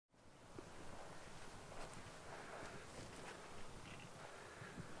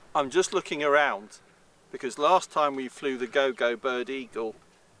I'm just looking around because last time we flew the Go-Go Bird Eagle,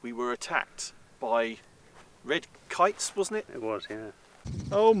 we were attacked by red kites, wasn't it? It was, yeah.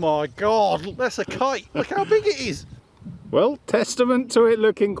 Oh my God, that's a kite. Look how big it is. Well, testament to it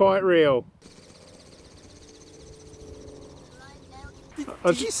looking quite real.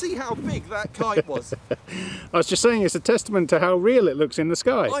 Did you see how big that kite was? I was just saying it's a testament to how real it looks in the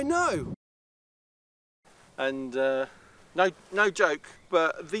sky. I know. And no joke,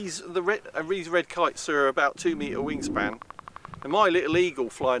 but these red kites are about 2 metre wingspan. And my little eagle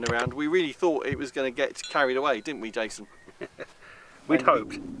flying around, we really thought it was going to get carried away, didn't we, Jason? We'd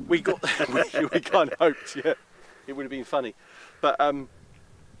hoped. We kind of hoped, yeah. It would have been funny. But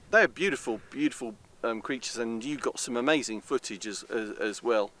they're beautiful, beautiful creatures, and you got some amazing footage as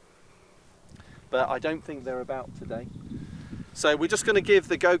well. But I don't think they're about today. So we're just going to give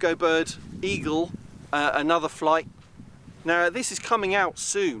the Go-Go Bird Eagle another flight. Now this is coming out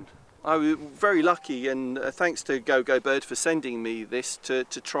soon. I was very lucky, and thanks to Go-Go Bird for sending me this to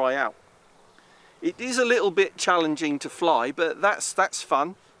try out. It is a little bit challenging to fly, but that's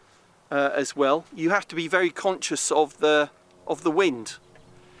fun as well. You have to be very conscious of the wind,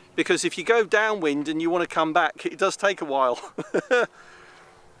 because if you go downwind and you want to come back, it does take a while.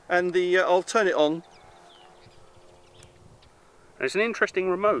 And I'll turn it on. It's an interesting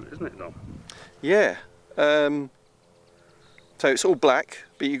remote, isn't it, Dom? Yeah. So it's all black,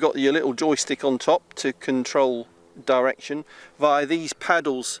 but you've got your little joystick on top to control direction via these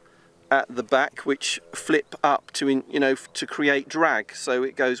paddles at the back, which flip up to to create drag, so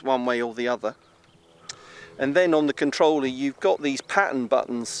it goes one way or the other. And then on the controller you've got these pattern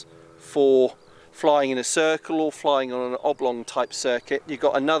buttons for flying in a circle or flying on an oblong type circuit. You've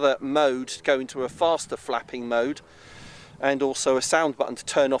got another mode to go into a faster flapping mode, and also a sound button to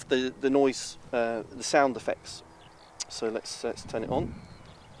turn off the noise, the sound effects. So let's turn it on.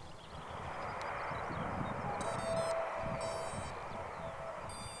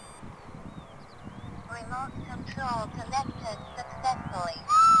 Remote control connected successfully.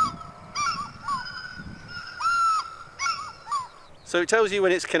 So it tells you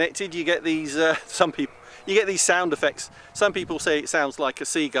when it's connected. You get these you get these sound effects. Some people say it sounds like a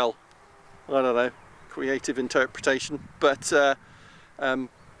seagull. I don't know, creative interpretation, but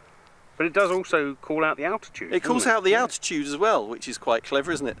it does also call out the altitude. It calls out the altitude as well, which is quite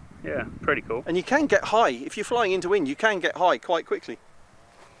clever, isn't it? Yeah, pretty cool. And you can get high. If you're flying into wind, you can get high quite quickly.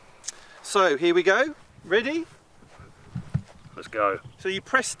 So here we go. Ready? Let's go. So you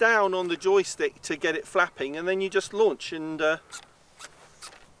press down on the joystick to get it flapping, and then you just launch and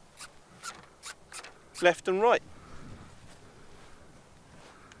left and right.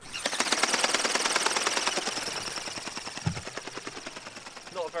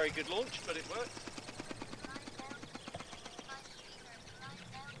 Not a very good launch, but it works.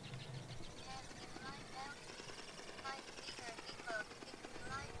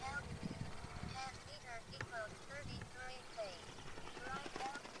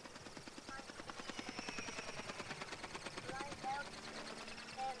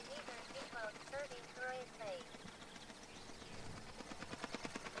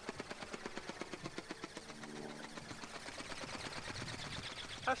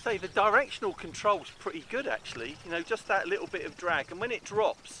 I'd say the directional control's pretty good actually, you know, just that little bit of drag, and when it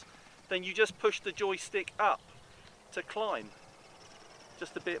drops then you just push the joystick up to climb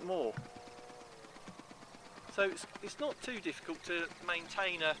just a bit more. So it's not too difficult to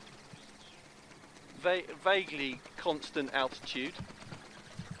maintain a vaguely constant altitude.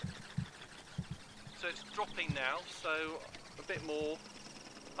 So it's dropping now, so a bit more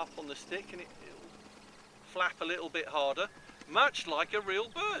up on the stick, and it'll flap a little bit harder. Much like a real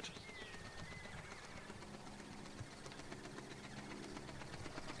bird.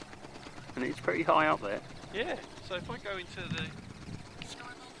 And it's pretty high up there. Yeah, so if I go into the...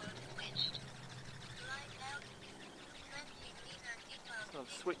 So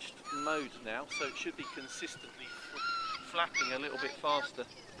I've switched mode now, so it should be consistently flapping a little bit faster.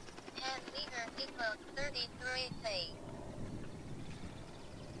 10 meters equals 33 feet.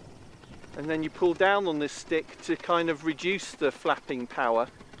 And then you pull down on this stick to kind of reduce the flapping power,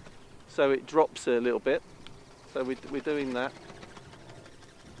 so it drops a little bit. So we're doing that.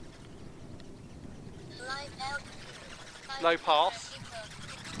 Low pass,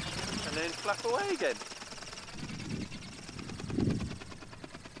 and then flap away again.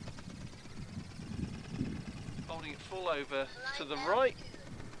 Holding it full over to the right.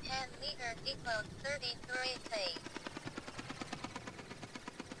 10 meters equals 33 feet.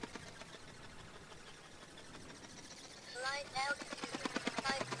 Flight altitude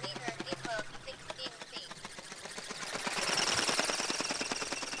 5 meters equals 16 feet.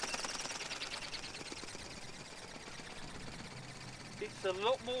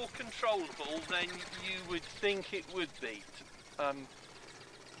 controllable than you would think it would be. As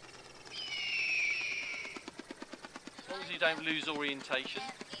long as you don't lose orientation,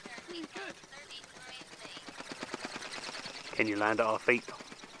 you're good. Can you land at our feet?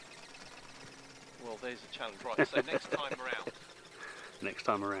 Well, there's a challenge. Right, so next time around. Next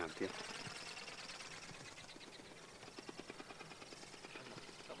time around, yeah.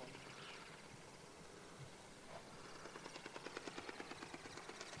 Come on.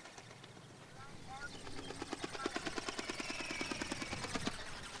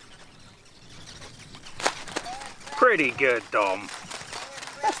 Pretty good, Dom.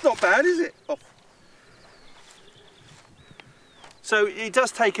 That's not bad, is it? Oh. So it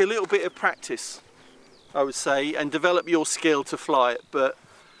does take a little bit of practice, I would say, and develop your skill to fly it, but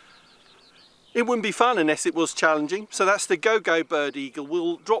it wouldn't be fun unless it was challenging. So that's the Go-Go Bird Eagle.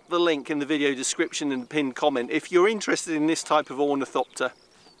 We'll drop the link in the video description and the pinned comment. If you're interested in this type of ornithopter,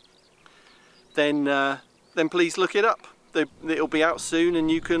 then please look it up. It'll be out soon and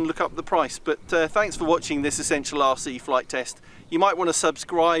you can look up the price. But thanks for watching this Essential RC flight test. You might want to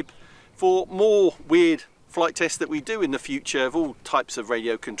subscribe for more weird flight tests that we do in the future of all types of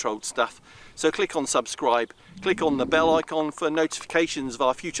radio controlled stuff. So click on subscribe, click on the bell icon for notifications of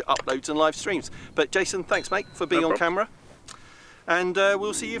our future uploads and live streams. But Jason, thanks mate for being on camera, and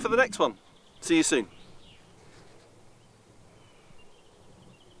we'll see you for the next one. See you soon.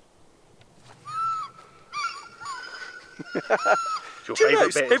 It's your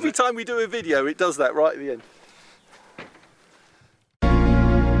favourite bit, Every time we do a video it does that right at the end.